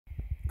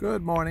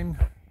Good morning.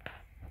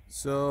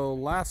 So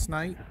last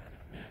night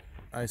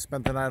I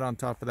spent the night on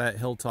top of that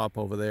hilltop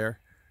over there,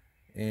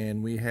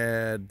 and we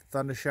had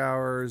thunder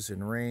showers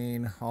and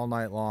rain all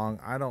night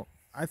long.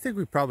 I think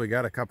we probably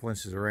got a couple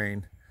inches of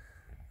rain.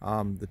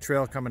 The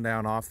trail coming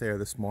down off there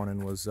this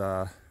morning was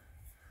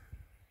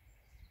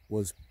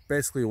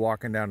basically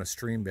walking down a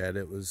stream bed.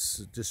 It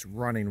was just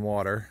running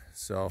water.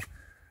 So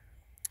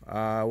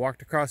I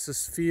walked across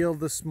this field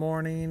this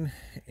morning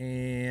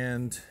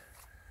and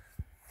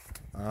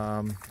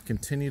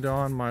continued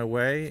on my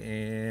way,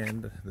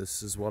 and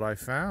this is what I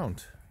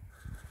found.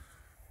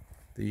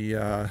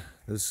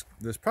 There's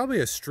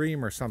probably a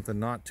stream or something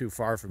not too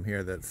far from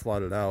here that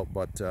flooded out,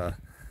 but the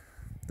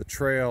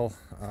trail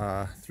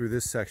through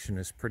this section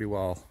is pretty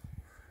well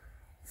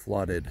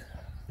flooded,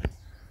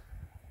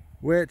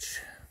 which,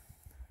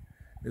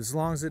 as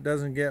long as it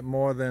doesn't get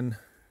more than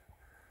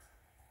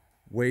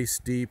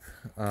waist deep,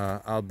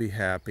 I'll be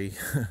happy.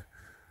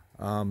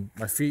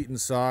 My feet and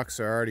socks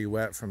are already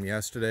wet from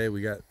yesterday.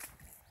 We got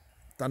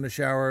thunder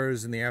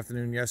showers in the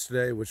afternoon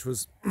yesterday, which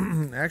was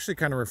actually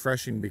kind of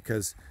refreshing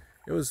because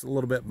it was a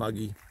little bit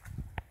muggy.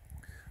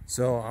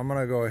 So I'm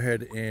gonna go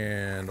ahead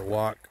and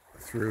walk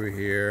through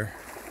here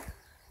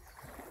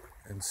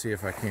and see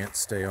if I can't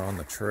stay on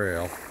the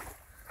trail.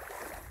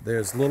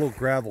 There's little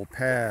gravel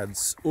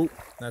pads. Oh,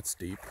 that's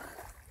deep.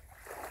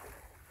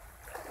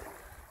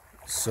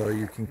 So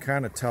you can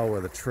kind of tell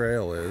where the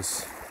trail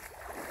is.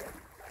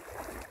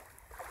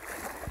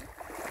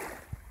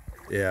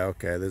 Yeah,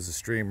 okay, there's a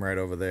stream right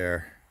over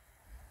there.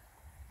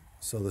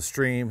 So the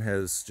stream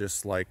has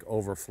just like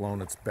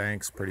overflown its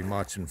banks pretty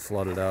much and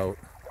flooded out.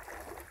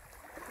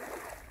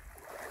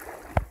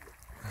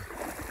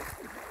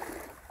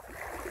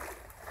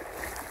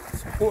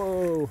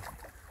 Whoa,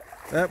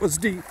 that was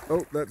deep.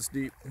 Oh, that's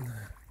deep.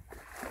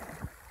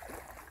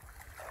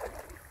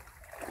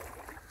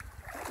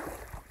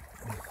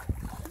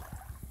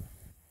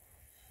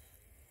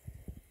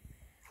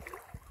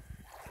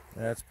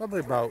 Yeah, it's probably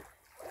about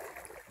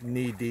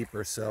knee deep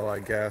or so, I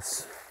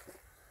guess.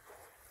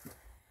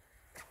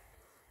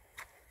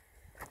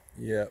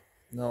 Yep,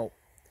 no,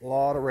 a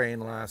lot of rain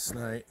last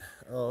night.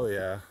 Oh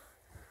yeah,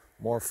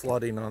 more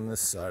flooding on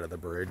this side of the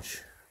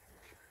bridge.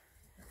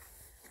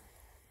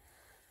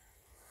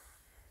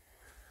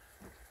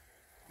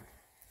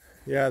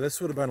 Yeah,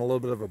 this would have been a little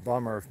bit of a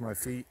bummer if my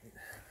feet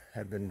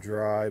had been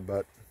dry,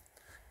 but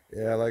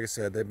yeah, like I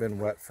said, they've been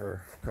wet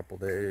for a couple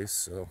days.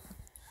 So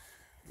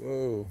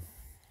whoa,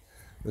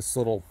 this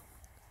little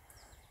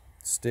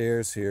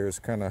stairs here is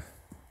kind of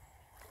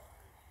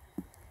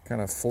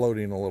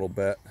floating a little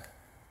bit.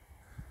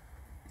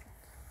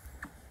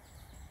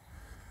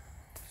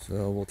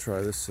 So we'll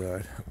try this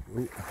side.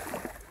 Ooh.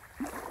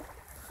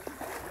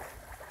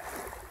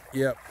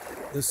 Yep,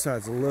 this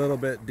side's a little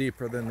bit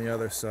deeper than the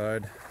other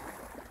side.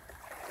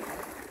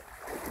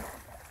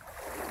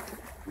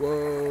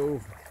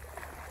 Whoa,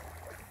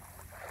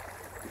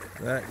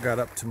 that got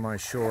up to my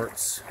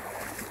shorts.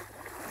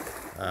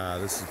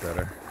 This is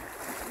better.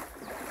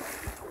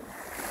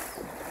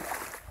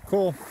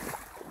 Cool.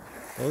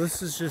 Well,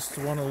 this is just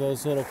one of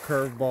those little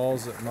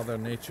curveballs that Mother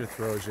Nature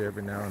throws you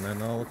every now and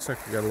then. Oh, looks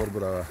like we got a little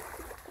bit of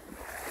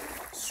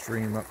a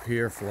stream up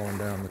here flowing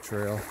down the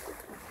trail.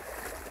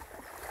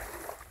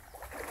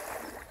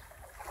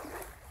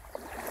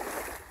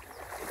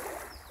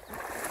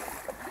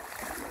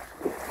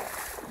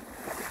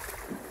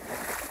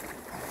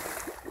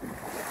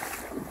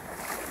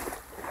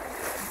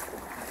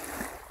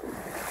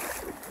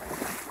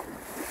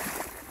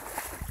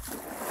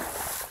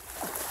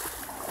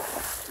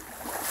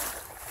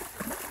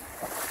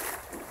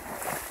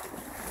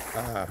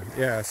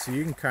 Yeah, so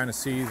you can kind of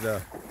see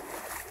the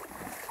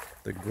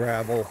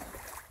gravel,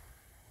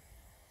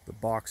 the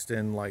boxed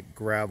in like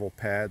gravel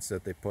pads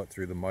that they put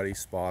through the muddy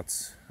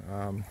spots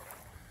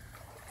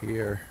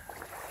here.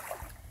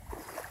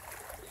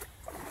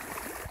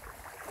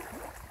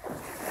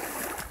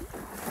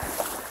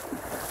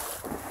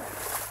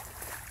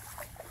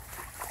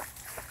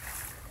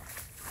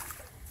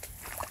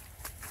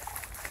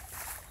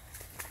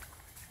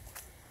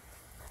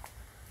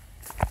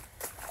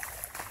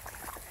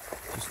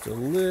 Just a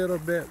little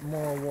bit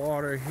more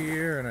water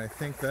here, and I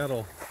think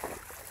that'll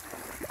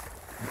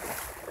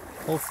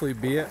hopefully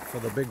be it for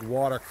the big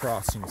water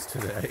crossings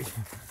today.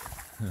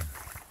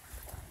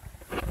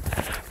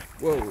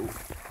 Whoa.